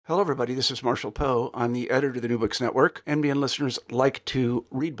Hello, everybody. This is Marshall Poe. I'm the editor of the New Books Network. NBN listeners like to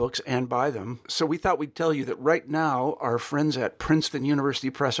read books and buy them. So we thought we'd tell you that right now, our friends at Princeton University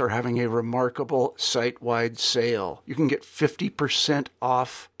Press are having a remarkable site-wide sale. You can get 50%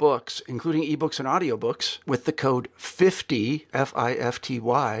 off books, including ebooks and audiobooks, with the code 50,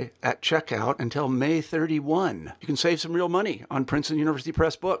 F-I-F-T-Y, at checkout until May 31. You can save some real money on Princeton University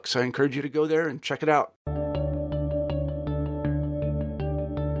Press books. I encourage you to go there and check it out.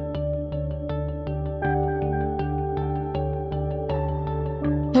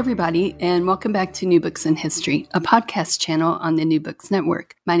 Hey everybody, and welcome back to New Books in History, a podcast channel on the New Books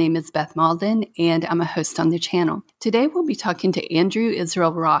Network. My name is Beth Malden, and I'm a host on the channel. Today we'll be talking to Andrew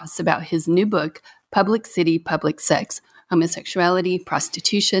Israel Ross about his new book, Public City, Public Sex, Homosexuality,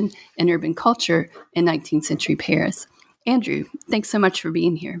 Prostitution, and Urban Culture in 19th Century Paris. Andrew, thanks so much for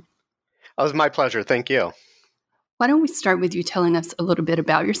being here. It was my pleasure. Thank you. Why don't we start with you telling us a little bit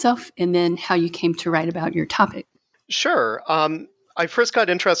about yourself and then how you came to write about your topic? Sure. I first got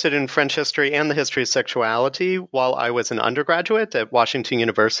interested in French history and the history of sexuality while I was an undergraduate at Washington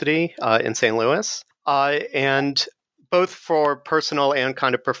University in St. Louis, and both for personal and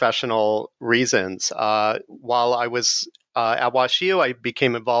kind of professional reasons. While I was at WashU, I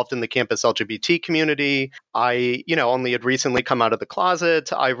became involved in the campus LGBT community. I, only had recently come out of the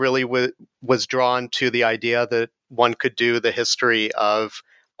closet. I really was drawn to the idea that one could do the history of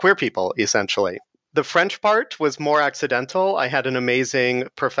queer people, essentially. The French part was more accidental. I had an amazing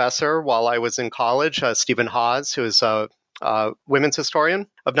professor while I was in college, Stephen Hawes, who is a women's historian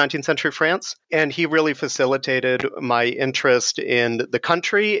of 19th century France. And he really facilitated my interest in the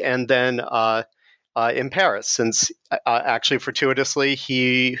country and then in Paris, since actually fortuitously,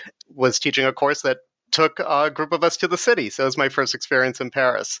 he was teaching a course that took a group of us to the city. So it was my first experience in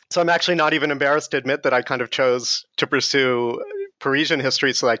Paris. So I'm actually not even embarrassed to admit that I kind of chose to pursue Parisian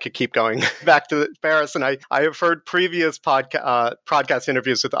history so I could keep going back to Paris. And I have heard previous podcast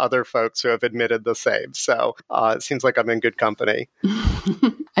interviews with other folks who have admitted the same. So it seems like I'm in good company.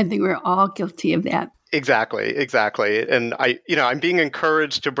 I think we're all guilty of that. Exactly. And I'm being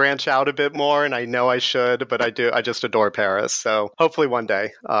encouraged to branch out a bit more, and I know I should, but I just adore Paris. So hopefully one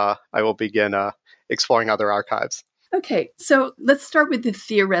day I will begin exploring other archives. Okay, so let's start with the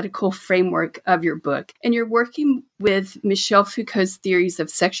theoretical framework of your book. And you're working with Michel Foucault's theories of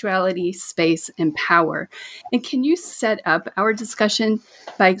sexuality, space, and power. And can you set up our discussion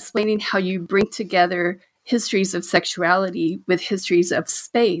by explaining how you bring together histories of sexuality with histories of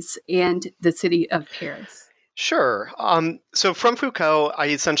space and the city of Paris? Sure. So from Foucault, I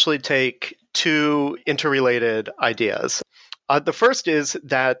essentially take two interrelated ideas. The first is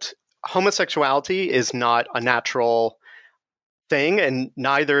that homosexuality is not a natural thing, and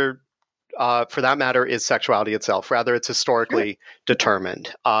neither, for that matter, is sexuality itself. Rather, it's historically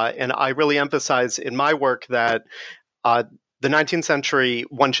determined. And I really emphasize in my work that the 19th century,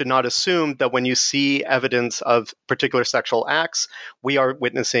 one should not assume that when you see evidence of particular sexual acts, we are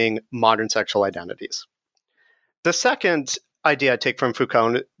witnessing modern sexual identities. The second idea I take from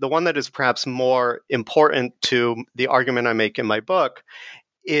Foucault, the one that is perhaps more important to the argument I make in my book,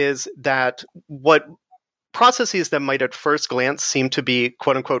 is that what processes that might at first glance seem to be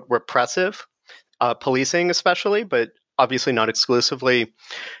quote unquote repressive, policing especially, but obviously not exclusively,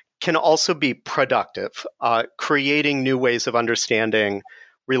 can also be productive, creating new ways of understanding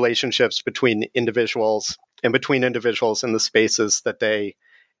relationships between individuals and between individuals in the spaces that they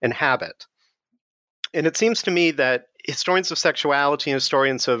inhabit. And it seems to me that historians of sexuality and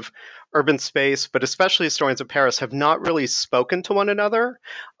historians of urban space, but especially historians of Paris, have not really spoken to one another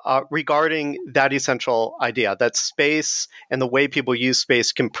regarding that essential idea, that space and the way people use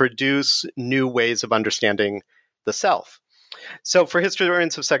space can produce new ways of understanding the self. So for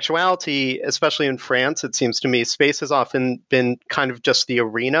historians of sexuality, especially in France, it seems to me space has often been kind of just the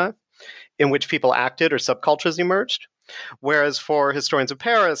arena in which people acted or subcultures emerged. Whereas for historians of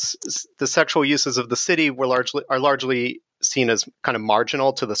Paris, the sexual uses of the city are largely seen as kind of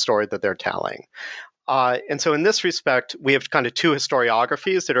marginal to the story that they're telling. And so in this respect, we have kind of two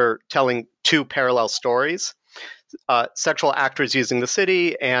historiographies that are telling two parallel stories, sexual actors using the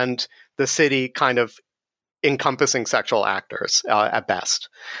city and the city kind of encompassing sexual actors at best.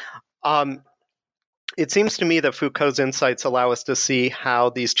 It seems to me that Foucault's insights allow us to see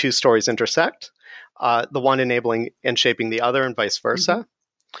how these two stories intersect, the one enabling and shaping the other and vice versa.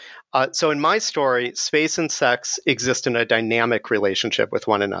 So in my story, space and sex exist in a dynamic relationship with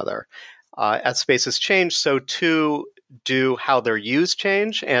one another. As spaces change, so too do how their use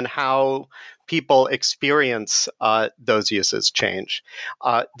change and how people experience those uses change.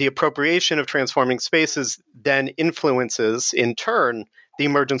 The appropriation of transforming spaces then influences, in turn, the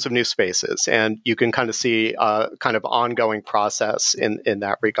emergence of new spaces. And you can kind of see a kind of ongoing process in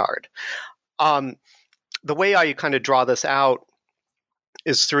that regard. The way I kind of draw this out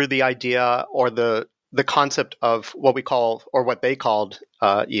is through the idea or the concept of what we call, or what they called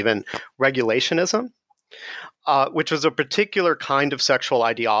even, regulationism, which was a particular kind of sexual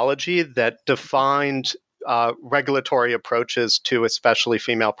ideology that defined regulatory approaches to especially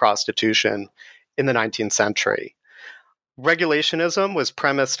female prostitution in the 19th century. Regulationism was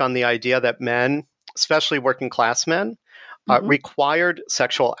premised on the idea that men, especially working class men, required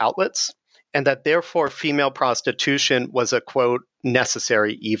sexual outlets, and that therefore female prostitution was a, quote,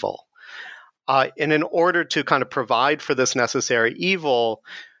 necessary evil. And in order to kind of provide for this necessary evil,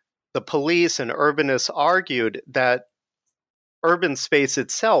 the police and urbanists argued that urban space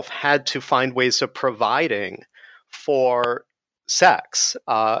itself had to find ways of providing for sex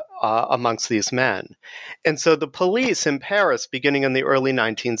amongst these men. And so the police in Paris, beginning in the early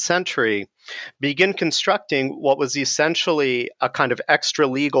 19th century, begin constructing what was essentially a kind of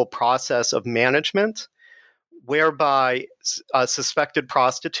extra-legal process of management, whereby suspected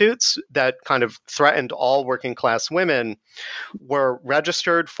prostitutes that kind of threatened all working class women were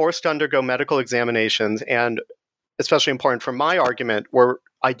registered, forced to undergo medical examinations, and, especially important for my argument, were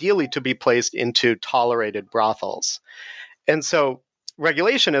ideally to be placed into tolerated brothels. And so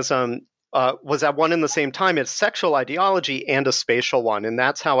regulationism was at one and the same time a sexual ideology and a spatial one. And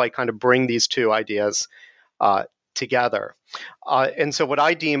that's how I kind of bring these two ideas together. And so what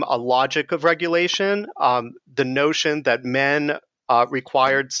I deem a logic of regulation, the notion that men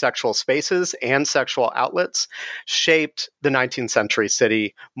required sexual spaces and sexual outlets, shaped the 19th century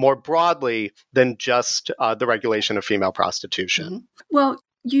city more broadly than just the regulation of female prostitution. Well,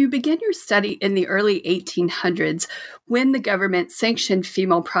 you began your study in the early 1800s when the government sanctioned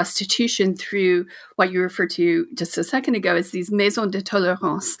female prostitution through what you referred to just a second ago as these maisons de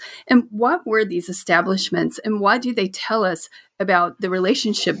tolérance. And what were these establishments, and why do they tell us about the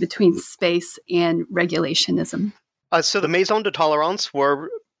relationship between space and regulationism? So the maisons de tolérance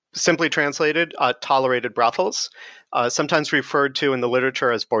were, simply translated, tolerated brothels, sometimes referred to in the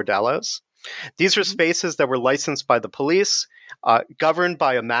literature as bordellos. These are spaces that were licensed by the police, governed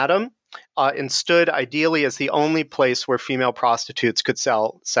by a madam, and stood ideally as the only place where female prostitutes could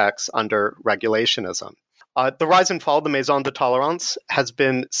sell sex under regulationism. The rise and fall of the Maison de Tolérance has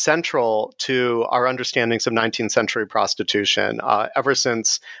been central to our understandings of 19th century prostitution ever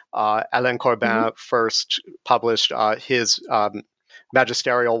since Alain Corbin first published his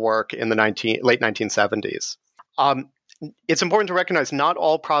magisterial work in the late 1970s. It's important to recognize not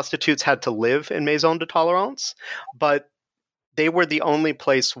all prostitutes had to live in Maison de Tolérance, but they were the only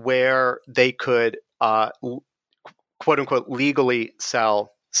place where they could, quote unquote, legally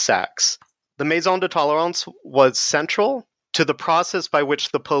sell sex. The Maison de Tolérance was central to the process by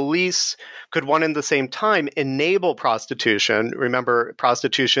which the police could, one and the same time, enable prostitution. Remember,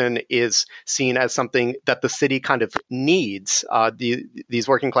 prostitution is seen as something that the city kind of needs. These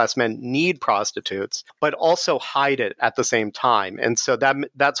working class men need prostitutes, but also hide it at the same time. And so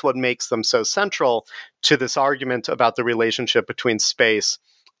that's what makes them so central to this argument about the relationship between space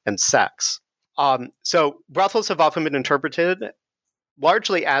and sex. So brothels have often been interpreted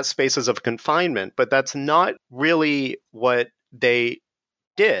largely as spaces of confinement, but that's not really what they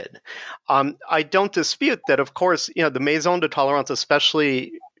did. I don't dispute that, of course, the Maison de Tolérance,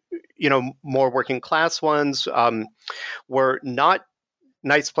 especially, more working class ones, were not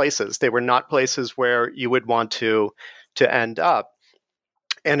nice places. They were not places where you would want to end up.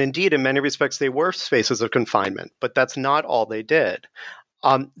 And indeed, in many respects, they were spaces of confinement, but that's not all they did.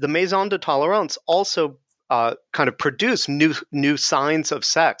 The Maison de Tolérance also kind of produce new signs of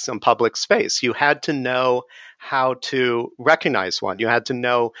sex in public space. You had to know how to recognize one. You had to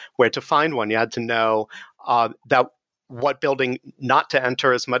know where to find one. You had to know that what building not to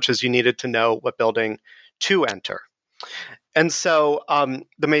enter as much as you needed to know what building to enter. And so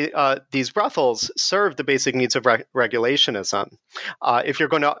these brothels serve the basic needs of regulationism. If you're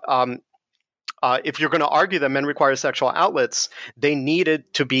going to argue that men require sexual outlets, they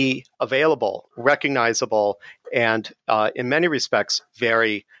needed to be available, recognizable, and in many respects,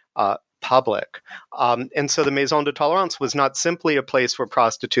 very public. And so the Maison de Tolérance was not simply a place where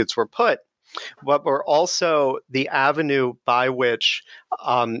prostitutes were put, but were also the avenue by which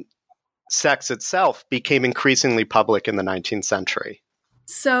sex itself became increasingly public in the 19th century.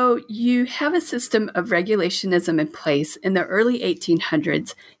 So you have a system of regulationism in place in the early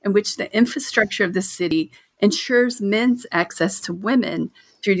 1800s in which the infrastructure of the city ensures men's access to women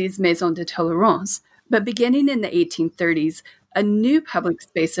through these maisons de tolérance. But beginning in the 1830s, a new public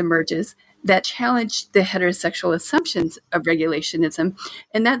space emerges that challenged the heterosexual assumptions of regulationism,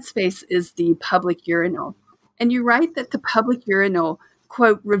 and that space is the public urinal. And you write that the public urinal,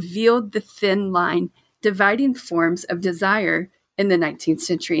 quote, revealed the thin line dividing forms of desire in the 19th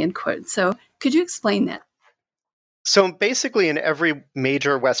century, end quote. So could you explain that? So basically, in every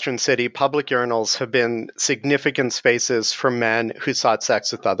major Western city, public urinals have been significant spaces for men who sought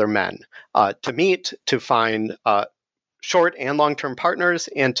sex with other men, to meet, to find short and long-term partners,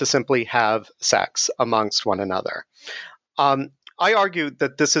 and to simply have sex amongst one another. I argue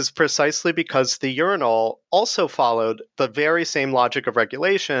that this is precisely because the urinal also followed the very same logic of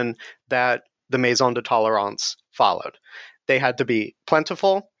regulation that the Maison de Tolerance followed. They had to be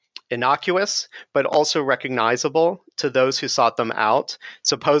plentiful, innocuous, but also recognizable to those who sought them out,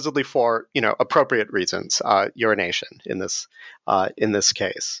 supposedly for appropriate reasons, urination in this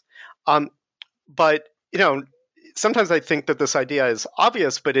case. But sometimes I think that this idea is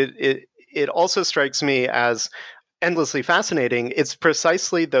obvious, but it also strikes me as endlessly fascinating. It's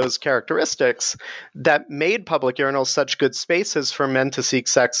precisely those characteristics that made public urinals such good spaces for men to seek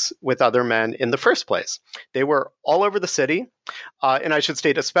sex with other men in the first place. They were all over the city, and I should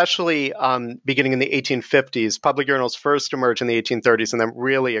state, especially beginning in the 1850s, public urinals first emerge in the 1830s and then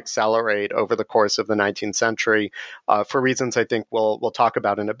really accelerate over the course of the 19th century for reasons I think we'll talk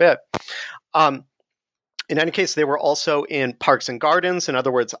about in a bit. In any case, they were also in parks and gardens, in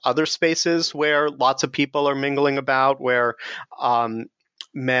other words, other spaces where lots of people are mingling about, where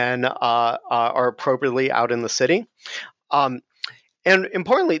men are appropriately out in the city. And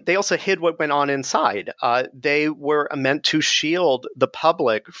importantly, they also hid what went on inside. They were meant to shield the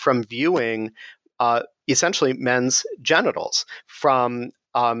public from viewing essentially men's genitals from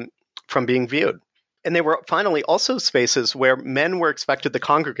being viewed. And they were finally also spaces where men were expected to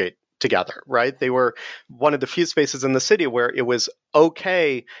congregate together, right? They were one of the few spaces in the city where it was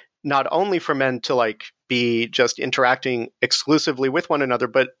okay not only for men to be just interacting exclusively with one another,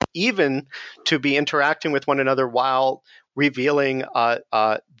 but even to be interacting with one another while revealing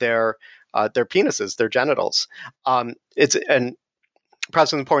their penises, their genitals. And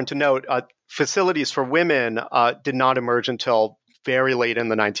perhaps it's important to note, facilities for women did not emerge until very late in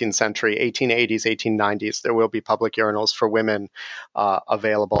the 19th century, 1880s, 1890s. There will be public urinals for women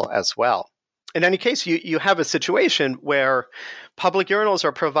available as well. In any case, you have a situation where public urinals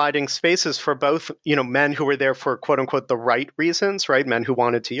are providing spaces for both, men who were there for quote unquote the right reasons, right? Men who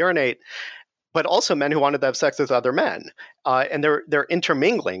wanted to urinate, but also men who wanted to have sex with other men. And they're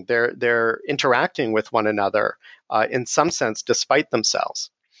intermingling, they're interacting with one another in some sense, despite themselves.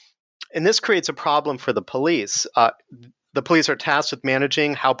 And this creates a problem for the police. The police are tasked with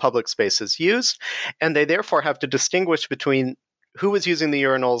managing how public space is used, and they therefore have to distinguish between who was using the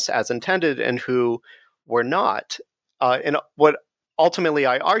urinals as intended and who were not. And what ultimately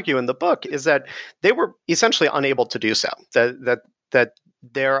I argue in the book is that they were essentially unable to do so, that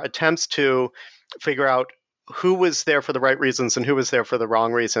their attempts to figure out who was there for the right reasons and who was there for the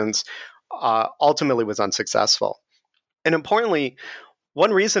wrong reasons ultimately was unsuccessful. And importantly,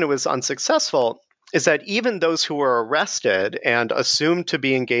 one reason it was unsuccessful is that even those who were arrested and assumed to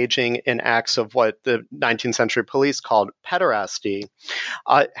be engaging in acts of what the 19th century police called pederasty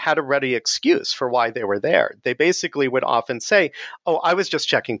had a ready excuse for why they were there. They basically would often say, oh, I was just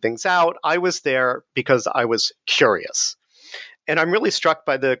checking things out. I was there because I was curious. And I'm really struck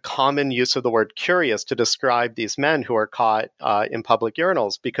by the common use of the word curious to describe these men who are caught in public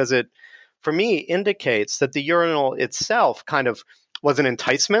urinals, because it, for me, indicates that the urinal itself kind of was an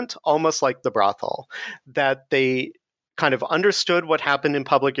enticement, almost like the brothel, that they kind of understood what happened in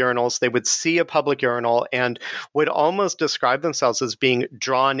public urinals. They would see a public urinal and would almost describe themselves as being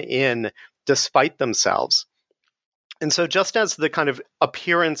drawn in despite themselves. And so just as the kind of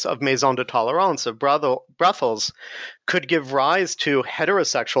appearance of Maison de Tolerance, of brothels, could give rise to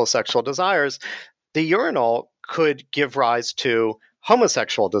heterosexual sexual desires, the urinal could give rise to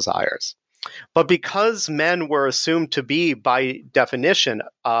homosexual desires. But because men were assumed to be, by definition,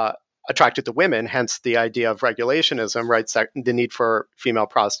 attracted to women, hence the idea of regulationism, right, the need for female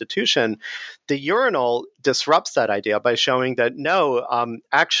prostitution, the urinal disrupts that idea by showing that no,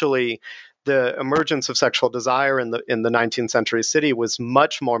 actually, the emergence of sexual desire in the 19th century city was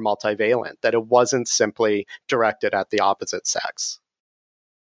much more multivalent, that it wasn't simply directed at the opposite sex.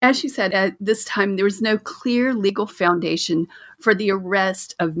 As you said, at this time, there was no clear legal foundation for the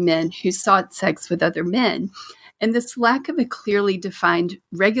arrest of men who sought sex with other men. And this lack of a clearly defined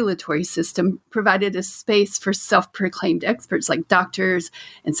regulatory system provided a space for self-proclaimed experts like doctors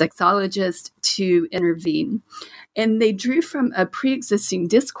and sexologists to intervene. And they drew from a pre-existing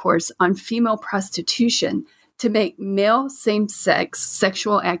discourse on female prostitution to make male same-sex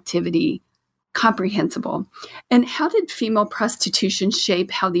sexual activity comprehensible. And how did female prostitution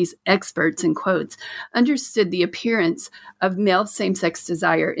shape how these experts, in quotes, understood the appearance of male same-sex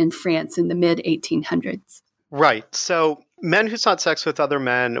desire in France in the mid-1800s? Right. So men who sought sex with other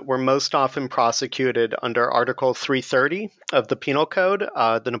men were most often prosecuted under Article 330 of the Penal Code,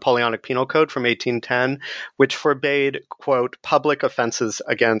 the Napoleonic Penal Code from 1810, which forbade, quote, public offenses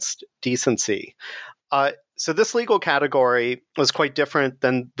against decency. So this legal category was quite different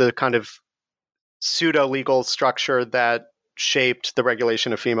than the kind of pseudo-legal structure that shaped the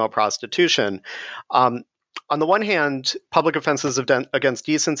regulation of female prostitution. On the one hand, public offenses against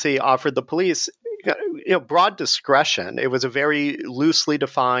decency offered the police broad discretion. It was a very loosely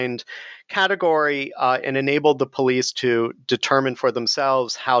defined category and enabled the police to determine for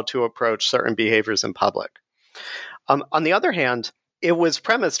themselves how to approach certain behaviors in public. On the other hand, it was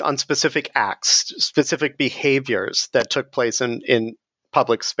premised on specific acts, specific behaviors that took place in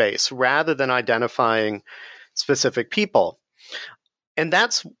public space, rather than identifying specific people. And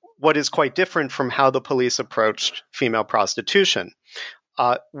that's what is quite different from how the police approached female prostitution.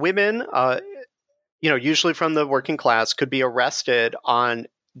 Women, usually from the working class, could be arrested on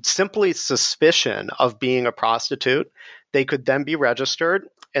simply suspicion of being a prostitute. They could then be registered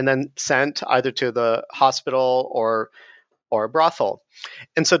and then sent either to the hospital or a brothel.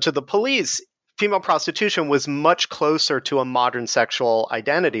 And so to the police, female prostitution was much closer to a modern sexual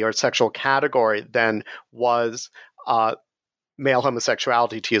identity or sexual category than was male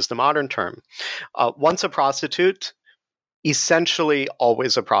homosexuality, to use the modern term. Once a prostitute, essentially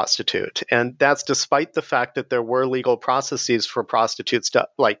always a prostitute. And that's despite the fact that there were legal processes for prostitutes to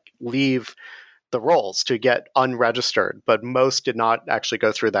leave the rolls, to get unregistered, but most did not actually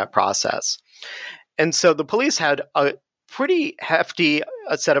go through that process. And so the police had a pretty hefty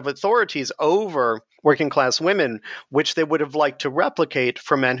set of authorities over working class women, which they would have liked to replicate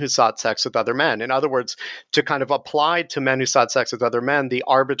for men who sought sex with other men. In other words, to kind of apply to men who sought sex with other men the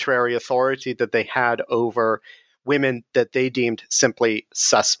arbitrary authority that they had over women that they deemed simply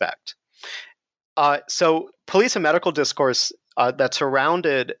suspect. So police and medical discourse that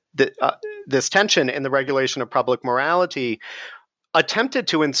surrounded this tension in the regulation of public morality attempted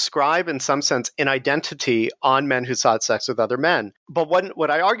to inscribe, in some sense, an identity on men who sought sex with other men. But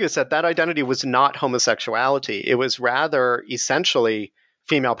what I argue is that identity was not homosexuality. It was rather essentially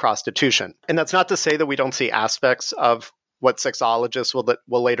female prostitution. And that's not to say that we don't see aspects of what sexologists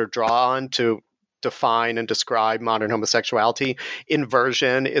will later draw on to define and describe modern homosexuality.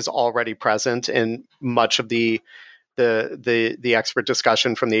 Inversion is already present in much of the expert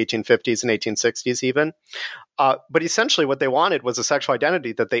discussion from the 1850s and 1860s even. But essentially what they wanted was a sexual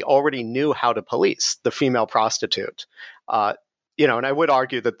identity that they already knew how to police, the female prostitute. And I would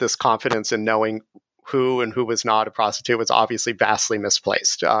argue that this confidence in knowing who and who was not a prostitute was obviously vastly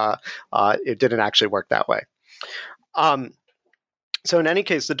misplaced. It didn't actually work that way. So in any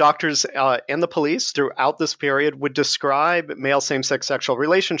case, the doctors and the police throughout this period would describe male same-sex sexual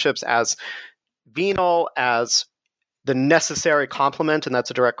relationships as venal, as the necessary complement, and that's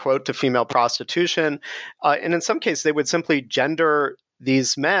a direct quote, to female prostitution. And in some cases, they would simply gender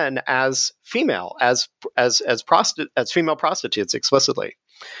these men as female, as female prostitutes explicitly.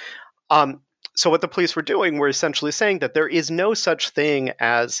 So what the police were doing were essentially saying that there is no such thing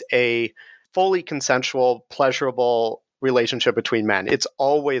as a fully consensual, pleasurable relationship between men. It's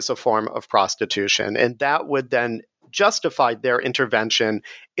always a form of prostitution. And that would then justify their intervention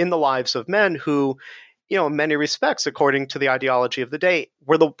in the lives of men who, in many respects, according to the ideology of the day,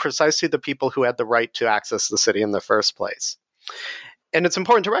 were precisely the people who had the right to access the city in the first place. And it's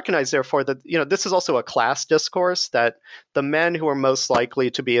important to recognize, therefore, that this is also a class discourse, that the men who are most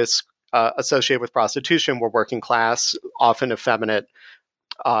likely to be associated with prostitution were working class, often effeminate,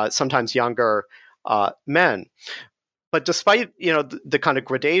 sometimes younger men. But despite the kind of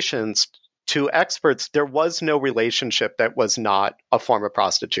gradations, to experts, there was no relationship that was not a form of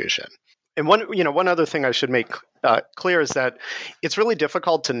prostitution. And one other thing I should make clear is that it's really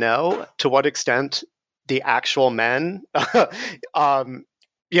difficult to know to what extent the actual men,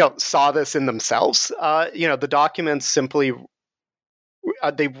 saw this in themselves. The documents simply,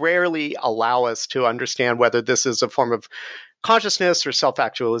 they rarely allow us to understand whether this is a form of consciousness or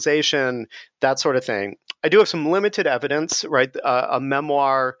self-actualization, that sort of thing. I do have some limited evidence, right? A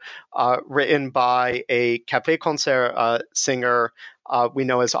memoir written by a café concert singer we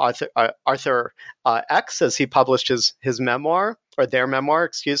know as Arthur X, as he published his memoir, or their memoir,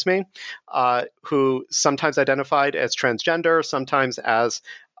 who sometimes identified as transgender, sometimes as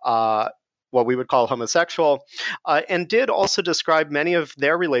what we would call homosexual, and did also describe many of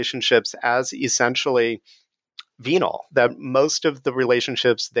their relationships as essentially venal, that most of the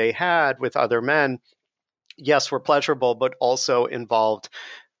relationships they had with other men, yes, were pleasurable, but also involved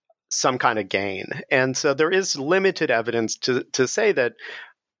some kind of gain. And so there is limited evidence to say that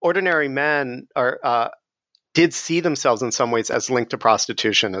ordinary men did see themselves in some ways as linked to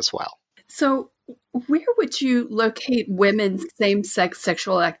prostitution as well. So where would you locate women's same-sex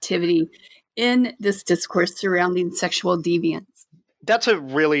sexual activity in this discourse surrounding sexual deviance? That's a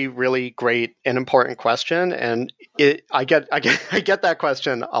really, really great and important question, and I get that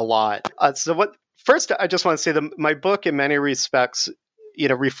question a lot. First, I just want to say that my book, in many respects,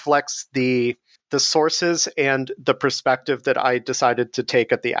 reflects the sources and the perspective that I decided to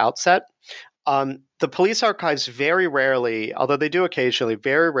take at the outset. The police archives very rarely, although they do occasionally,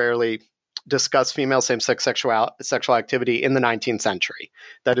 very rarely discuss female same-sex sexual activity in the 19th century.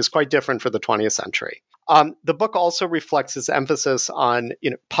 That is quite different for the 20th century. The book also reflects its emphasis on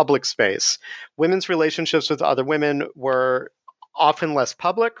public space. Women's relationships with other women were often less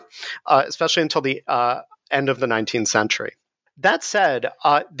public, especially until the end of the 19th century. That said,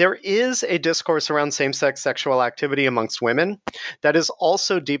 there is a discourse around same-sex sexual activity amongst women that is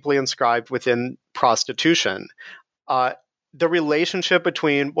also deeply inscribed within prostitution. The relationship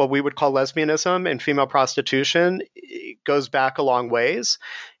between what we would call lesbianism and female prostitution goes back a long ways.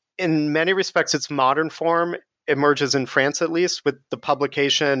 In many respects, its modern form emerges in France, at least, with the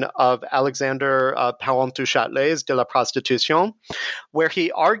publication of Alexander Parent du Châtelet's De la Prostitution, where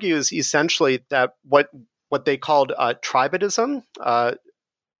he argues essentially that what they called tribadism,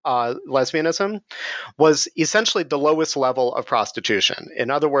 lesbianism, was essentially the lowest level of prostitution. In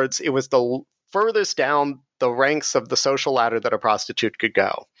other words, it was the furthest down the ranks of the social ladder that a prostitute could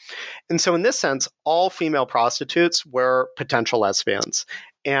go. And so in this sense, all female prostitutes were potential lesbians.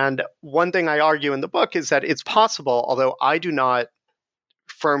 And one thing I argue in the book is that it's possible, although I do not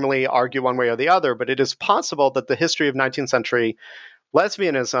firmly argue one way or the other, but it is possible that the history of 19th century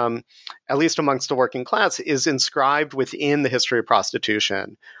lesbianism, at least amongst the working class, is inscribed within the history of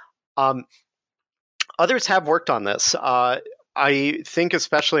prostitution. Others have worked on this. I think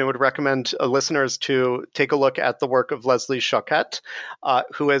especially I would recommend listeners to take a look at the work of Leslie Choquette,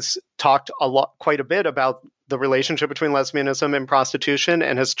 who has talked quite a bit about the relationship between lesbianism and prostitution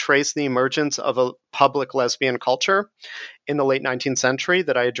and has traced the emergence of a public lesbian culture in the late 19th century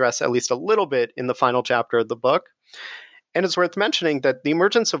that I address at least a little bit in the final chapter of the book. And it's worth mentioning that the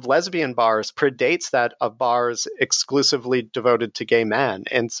emergence of lesbian bars predates that of bars exclusively devoted to gay men.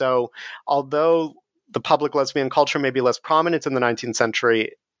 And so although the public lesbian culture may be less prominent in the 19th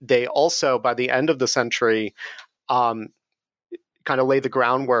century, they also, by the end of the century, kind of lay the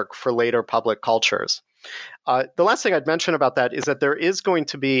groundwork for later public cultures. The last thing I'd mention about that is that there is going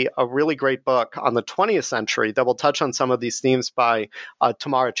to be a really great book on the 20th century that will touch on some of these themes by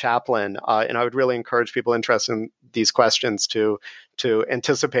Tamara Chaplin. And I would really encourage people interested in these questions to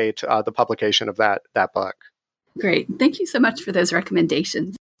anticipate the publication of that book. Great. Thank you so much for those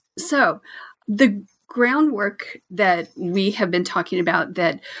recommendations. So the groundwork that we have been talking about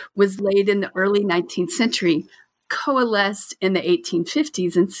that was laid in the early 19th century coalesced in the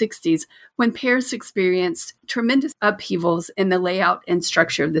 1850s and 60s when Paris experienced tremendous upheavals in the layout and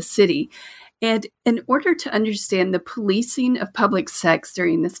structure of the city. And in order to understand the policing of public sex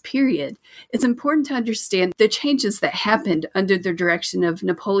during this period, it's important to understand the changes that happened under the direction of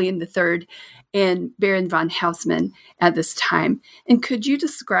Napoleon III and Baron von Haussmann at this time. And could you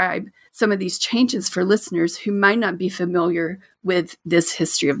describe some of these changes for listeners who might not be familiar with this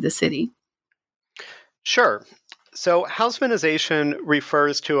history of the city? Sure. So Haussmannization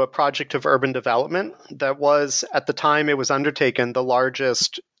refers to a project of urban development that was, at the time it was undertaken, the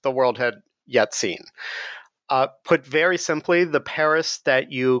largest the world had yet seen. Put very simply, the Paris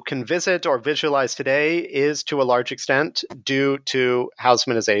that you can visit or visualize today is, to a large extent, due to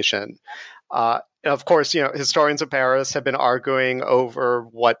Haussmannization. Of course, historians of Paris have been arguing over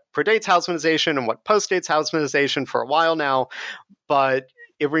what predates Haussmannization and what postdates Haussmannization for a while now, but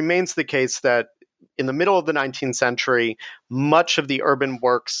it remains the case that in the middle of the 19th century, much of the urban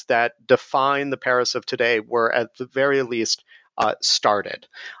works that define the Paris of today were, at the very least, started.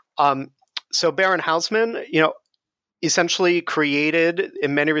 So Baron Haussmann, essentially created,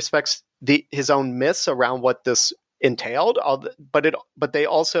 in many respects, his own myths around what this entailed, but they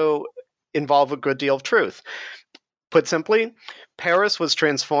also involve a good deal of truth. Put simply, Paris was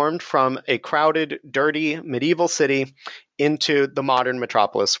transformed from a crowded, dirty, medieval city into the modern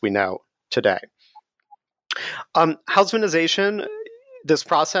metropolis we know today. Haussmannization, this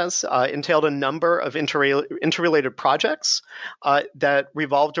process entailed a number of interrelated projects that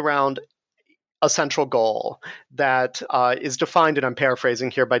revolved around a central goal that is defined, and I'm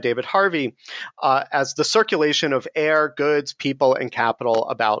paraphrasing here by David Harvey, as the circulation of air, goods, people, and capital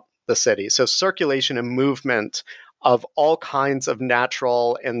about the city. So circulation and movement of all kinds of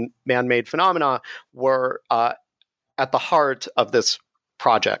natural and man-made phenomena were at the heart of this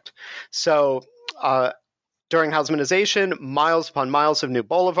project. So during Haussmannization, miles upon miles of new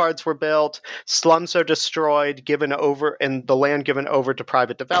boulevards were built, slums are destroyed, and the land given over to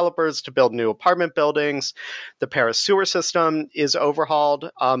private developers to build new apartment buildings. The Paris sewer system is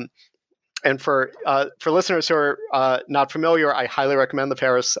overhauled. And for listeners who are not familiar, I highly recommend the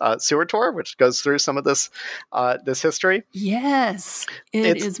Paris sewer tour, which goes through some of this history. Yes,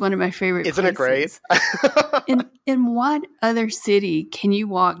 it is one of my favorite isn't places. It great? In what other city can you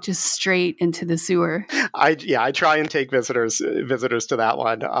walk just straight into the sewer? I try and take visitors to that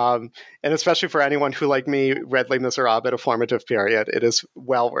one, and especially for anyone who, like me, read Les Miserables at a formative period, it is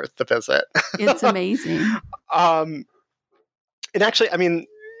well worth the visit. It's amazing. And actually, I mean,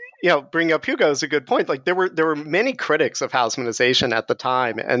 bringing up Hugo is a good point. Like there were many critics of Haussmannization at the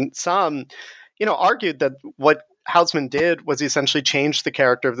time, and some, argued that what Haussmann did was essentially change the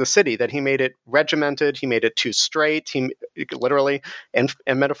character of the city, that he made it regimented, he made it too straight, he literally and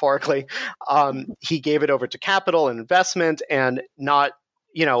metaphorically, he gave it over to capital and investment, and not,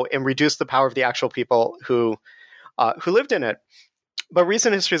 and reduced the power of the actual people who lived in it. But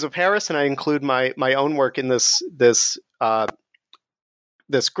recent histories of Paris, and I include my own work in this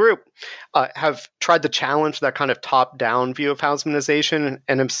group, have tried to challenge that kind of top-down view of Haussmannization,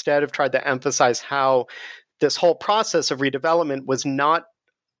 and instead have tried to emphasize how this whole process of redevelopment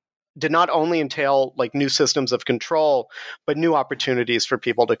did not only entail like new systems of control, but new opportunities for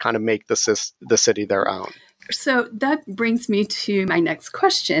people to kind of make the city their own. So that brings me to my next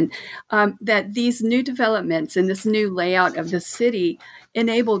question, that these new developments and this new layout of the city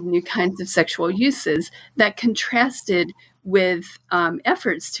enabled new kinds of sexual uses that contrasted with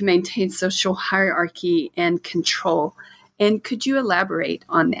efforts to maintain social hierarchy and control. And could you elaborate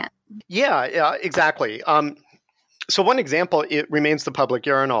on that? Yeah, exactly. So one example, it remains the public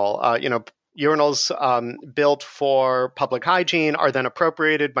urinal. Urinals built for public hygiene are then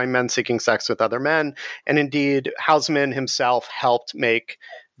appropriated by men seeking sex with other men. And indeed, Haussmann himself helped make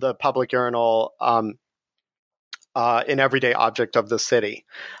the public urinal an everyday object of the city.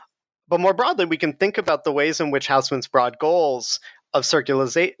 But more broadly, we can think about the ways in which Haussmann's broad goals of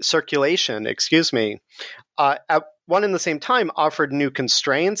circulation, at one and the same time offered new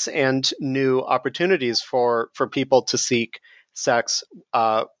constraints and new opportunities for people to seek sex,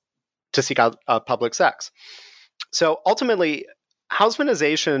 to seek out public sex. So ultimately,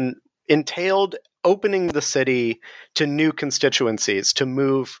 Haussmannization entailed opening the city to new constituencies to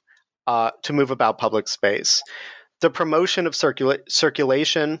move about public space. The promotion of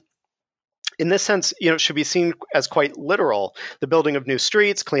circulation, in this sense, should be seen as quite literal. The building of new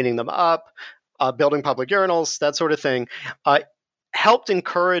streets, cleaning them up, building public urinals, that sort of thing, helped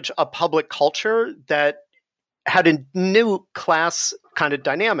encourage a public culture that had a new class kind of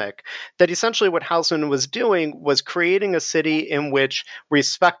dynamic. That essentially what Haussmann was doing was creating a city in which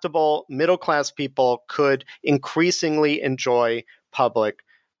respectable middle-class people could increasingly enjoy public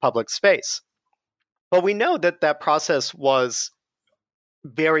space. But we know that process was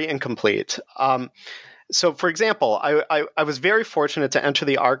very incomplete. So, for example, I was very fortunate to enter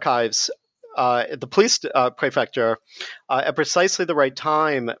the archives at the police prefecture at precisely the right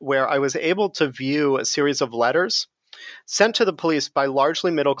time, where I was able to view a series of letters sent to the police by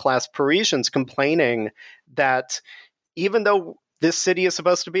largely middle-class Parisians complaining that even though this city is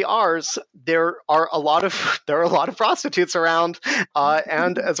supposed to be ours, there are a lot of prostitutes around,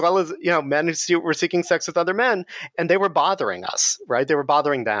 and as well as men who were seeking sex with other men, and they were bothering us, right? They were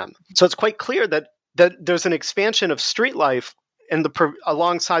bothering them. So it's quite clear that there's an expansion of street life, and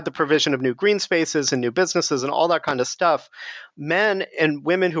alongside the provision of new green spaces and new businesses and all that kind of stuff, men and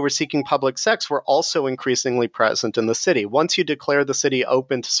women who were seeking public sex were also increasingly present in the city. Once you declare the city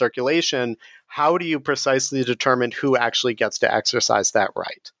open to circulation, how do you precisely determine who actually gets to exercise that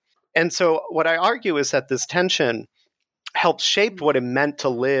right? And so what I argue is that this tension helped shape what it meant to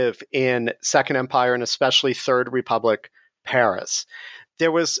live in Second Empire and especially Third Republic Paris.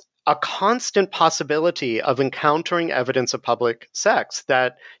 There was a constant possibility of encountering evidence of public sex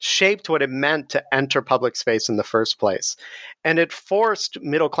that shaped what it meant to enter public space in the first place. And it forced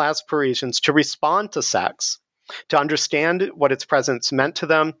middle-class Parisians to respond to sex, to understand what its presence meant to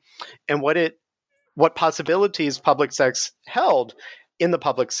them, and what possibilities public sex held in the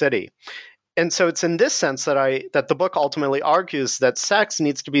public city. And so it's in this sense that the book ultimately argues that sex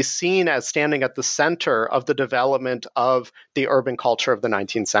needs to be seen as standing at the center of the development of the urban culture of the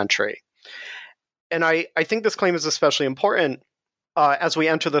 19th century. And I think this claim is especially important as we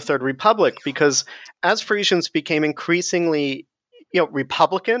enter the Third Republic, because as Parisians became increasingly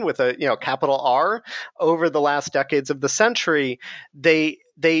Republican with a capital R over the last decades of the century, they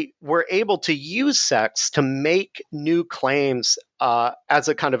were able to use sex to make new claims as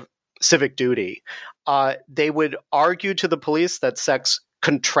a kind of civic duty. They would argue to the police that sex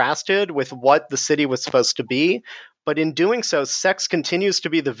contrasted with what the city was supposed to be, but in doing so, sex continues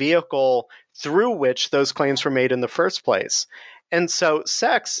to be the vehicle through which those claims were made in the first place. And so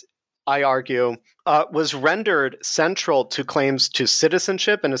sex, I argue, was rendered central to claims to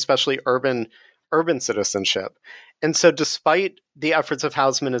citizenship, and especially urban citizenship. And so despite the efforts of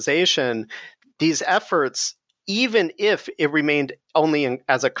Haussmannization, these efforts, even if it remained only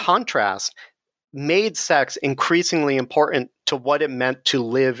as a contrast, made sex increasingly important to what it meant to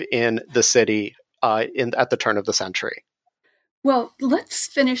live in the city at the turn of the century. Well, let's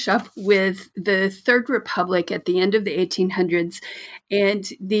finish up with the Third Republic at the end of the 1800s and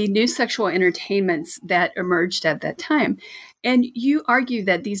the new sexual entertainments that emerged at that time. And you argue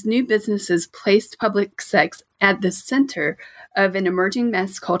that these new businesses placed public sex at the center of an emerging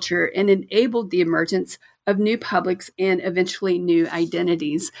mass culture and enabled the emergence of new publics and eventually new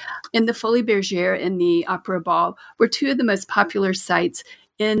identities. And the Folies Bergère and the Opera Ball were two of the most popular sites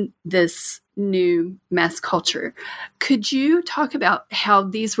in this new mass culture. Could you talk about how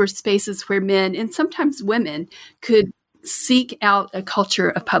these were spaces where men and sometimes women could seek out a culture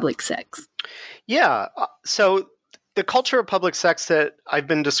of public sex? Yeah. So the culture of public sex that I've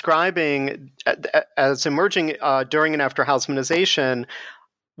been describing as emerging during and after Haussmannization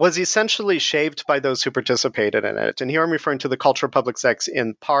was essentially shaped by those who participated in it. And here I'm referring to the culture of public sex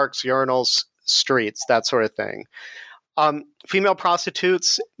in parks, urinals, streets, that sort of thing. Female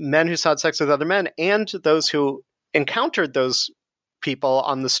prostitutes, men who sought sex with other men, and those who encountered those people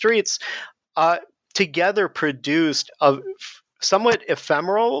on the streets together produced a somewhat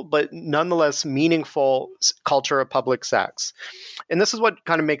ephemeral but nonetheless meaningful culture of public sex. And this is what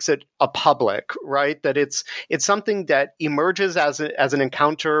kind of makes it a public, right? That it's something that emerges as an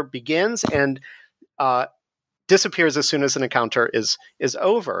encounter begins and disappears as soon as an encounter is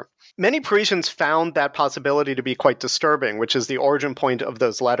over. Many Parisians found that possibility to be quite disturbing, which is the origin point of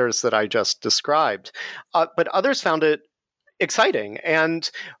those letters that I just described. But others found it exciting, and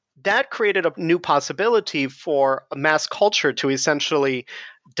that created a new possibility for a mass culture to essentially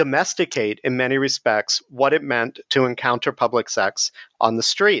domesticate, in many respects, what it meant to encounter public sex on the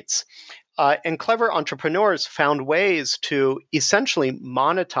streets. And clever entrepreneurs found ways to essentially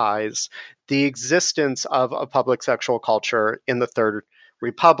monetize the existence of a public sexual culture in the Third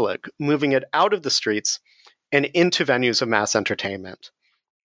Republic, moving it out of the streets and into venues of mass entertainment.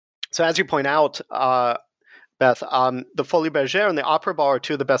 So as you point out, Beth, the Folies Bergère and the Opera Ball are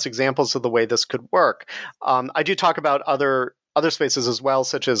two of the best examples of the way this could work. I do talk about other spaces as well,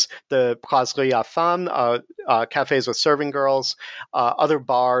 such as the Brasserie à Femmes, cafes with serving girls, other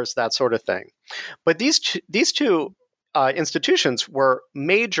bars, that sort of thing. But these two institutions were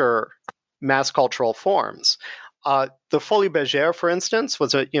major mass cultural forms. The Folies Bergère, for instance,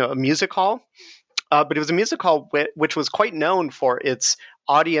 was a music hall, but it was a music hall which was quite known for its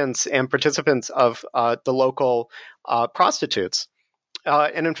audience and participants of the local prostitutes.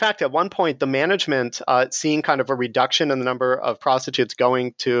 And in fact, at one point, the management, seeing kind of a reduction in the number of prostitutes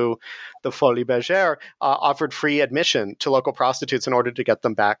going to the Folies Bergère, offered free admission to local prostitutes in order to get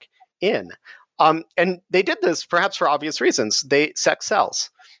them back in. And they did this perhaps for obvious reasons. Sex sells.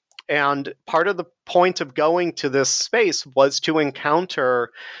 And part of the point of going to this space was to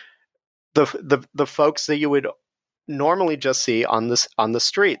encounter the folks that you would normally just see on the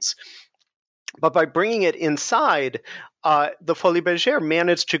streets. But by bringing it inside, the Folies Bergère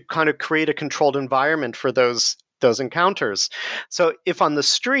managed to kind of create a controlled environment for those encounters. So if on the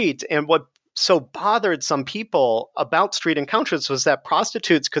street, and what so bothered some people about street encounters was that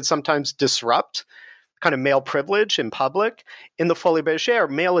prostitutes could sometimes disrupt kind of male privilege in public. In the Folies Bergère,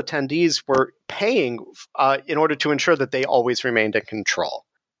 male attendees were paying in order to ensure that they always remained in control.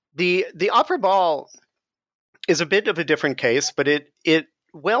 The Opera Ball is a bit of a different case, but it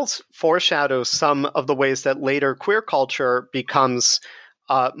well foreshadows some of the ways that later queer culture becomes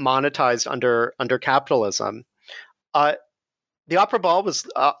monetized under capitalism. The Opera Ball was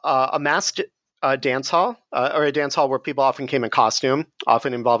a masked dance hall, or a dance hall where people often came in costume,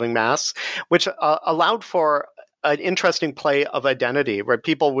 often involving masks, which allowed for an interesting play of identity, where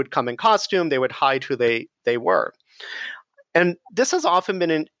people would come in costume, they would hide who they were. And this has often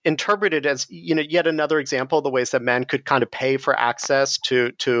been interpreted as yet another example of the ways that men could kind of pay for access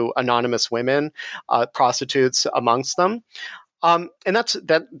to anonymous women, prostitutes amongst them. And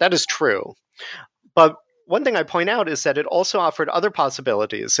that is true. But one thing I point out is that it also offered other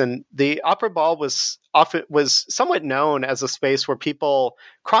possibilities, and the opera ball was somewhat known as a space where people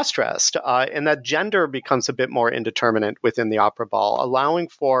cross-dressed, and that gender becomes a bit more indeterminate within the opera ball, allowing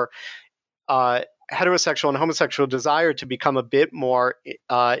for heterosexual and homosexual desire to become a bit more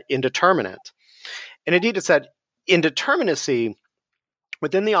indeterminate. And indeed, it's that indeterminacy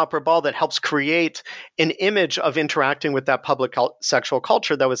within the opera ball that helps create an image of interacting with that public sexual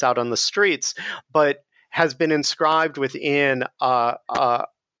culture that was out on the streets, but has been inscribed within an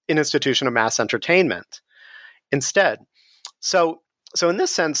institution of mass entertainment instead. So in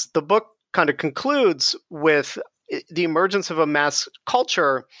this sense, the book kind of concludes with the emergence of a mass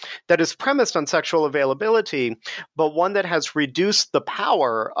culture that is premised on sexual availability, but one that has reduced the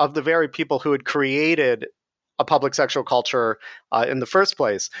power of the very people who had created a public sexual culture in the first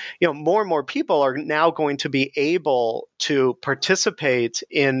place. More and more people are now going to be able to participate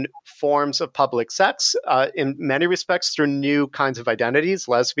in forms of public sex, in many respects through new kinds of identities,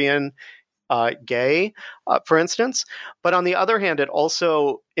 lesbian, gay, for instance. But on the other hand, it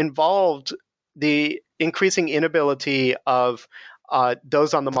also involved the increasing inability of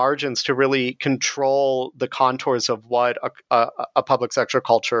those on the margins to really control the contours of what a public sexual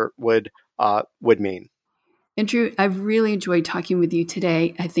culture would mean. Andrew, I've really enjoyed talking with you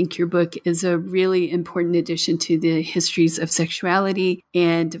today. I think your book is a really important addition to the histories of sexuality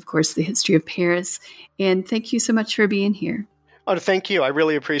and, of course, the history of Paris. And thank you so much for being here. Oh, thank you. I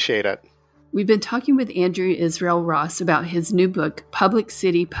really appreciate it. We've been talking with Andrew Israel Ross about his new book, Public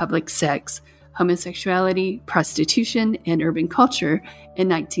City, Public Sex: Homosexuality, Prostitution, and Urban Culture in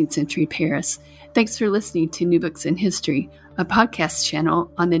 19th Century Paris. Thanks for listening to New Books in History, a podcast channel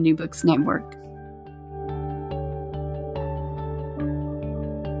on the New Books Network.